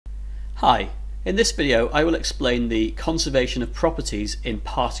Hi, in this video I will explain the conservation of properties in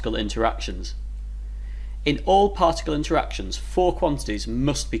particle interactions. In all particle interactions, four quantities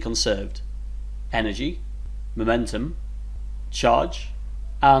must be conserved: energy, momentum, charge,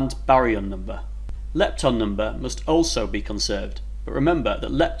 and baryon number. Lepton number must also be conserved, but remember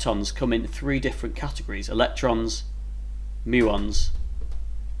that leptons come in three different categories: electrons, muons,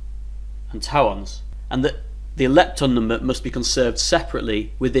 and tauons, and that the lepton number must be conserved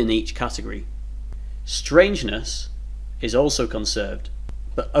separately within each category. Strangeness is also conserved,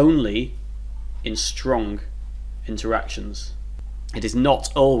 but only in strong interactions. It is not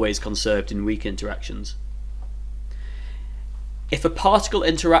always conserved in weak interactions. If a particle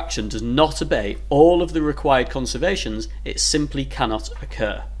interaction does not obey all of the required conservations, it simply cannot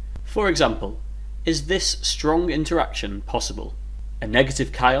occur. For example, is this strong interaction possible? A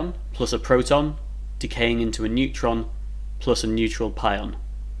negative pion plus a proton decaying into a neutron plus a neutral pion.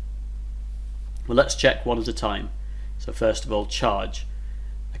 Well, let's check one at a time. So first of all, charge.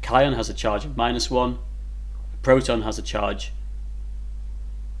 A pion has a charge of -1, a proton has a charge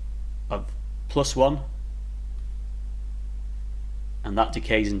of +1, and that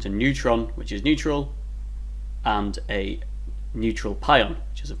decays into neutron, which is neutral, and a neutral pion,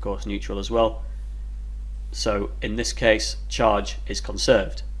 which is of course neutral as well. So in this case, charge is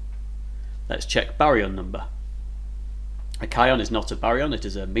conserved. Let's check baryon number. A pion is not a baryon, it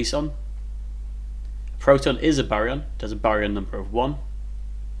is a meson. A proton is a baryon, it has a baryon number of 1.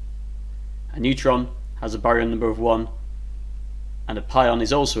 A neutron has a baryon number of 1, and a pion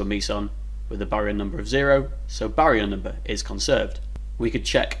is also a meson with a baryon number of 0, so baryon number is conserved. We could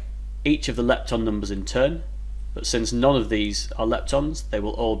check each of the lepton numbers in turn, but since none of these are leptons, they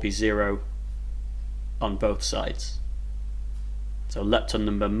will all be 0 on both sides. So lepton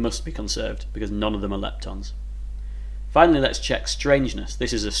number must be conserved because none of them are leptons. Finally, let's check strangeness.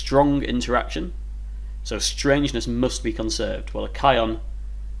 This is a strong interaction, so strangeness must be conserved. Well, a pion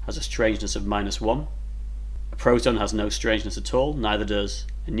has a strangeness of -1. A proton has no strangeness at all, neither does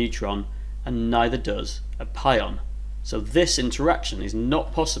a neutron, and neither does a pion. So this interaction is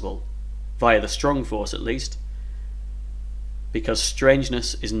not possible, via the strong force at least, because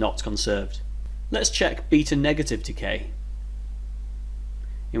strangeness is not conserved. Let's check beta negative decay,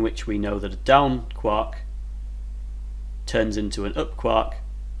 in which we know that a down quark turns into an up quark,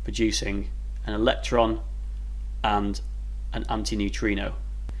 producing an electron and an antineutrino.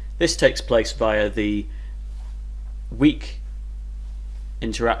 This takes place via the weak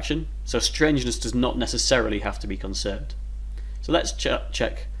interaction, so strangeness does not necessarily have to be conserved. So let's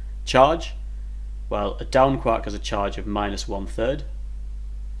check charge. Well, a down quark has a charge of -1/3,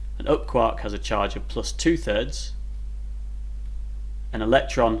 an up quark has a charge of +2/3, an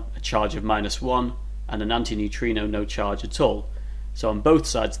electron a charge of -1, and an antineutrino no charge at all. So on both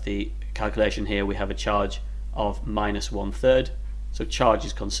sides of the calculation here we have a charge of -1/3, so charge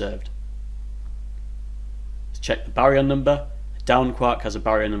is conserved. Let's check the baryon number. A down quark has a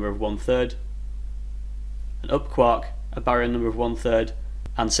baryon number of 1/3, an up quark a baryon number of 1/3,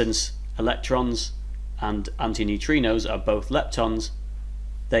 and since electrons and antineutrinos are both leptons,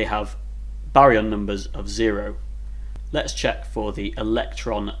 they have baryon numbers of 0. Let's check for the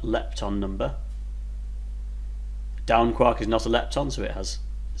electron lepton number. A down quark is not a lepton, so it has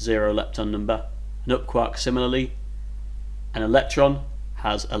 0 lepton number. An up quark similarly. An electron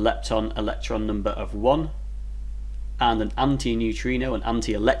has a lepton electron number of 1, and an antineutrino, an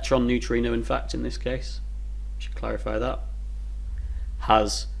anti-electron neutrino in fact in this case, I should clarify that,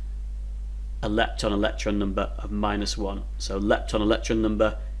 has a lepton electron number of -1. So lepton electron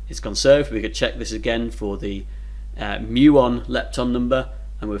number is conserved. We could check this again for the muon lepton number,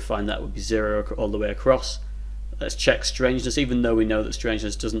 and we'll find that would be 0 all the way across. Let's check strangeness. Even though we know that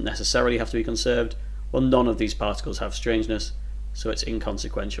strangeness doesn't necessarily have to be conserved, well, none of these particles have strangeness, so it's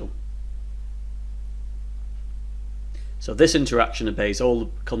inconsequential. So this interaction obeys all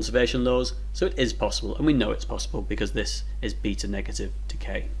the conservation laws, so it is possible, and we know it's possible because this is beta negative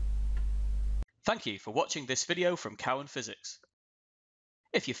decay. Thank you for watching this video from Cowen Physics.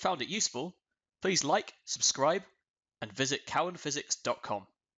 If you found it useful, please like, subscribe, and visit cowenphysics.com.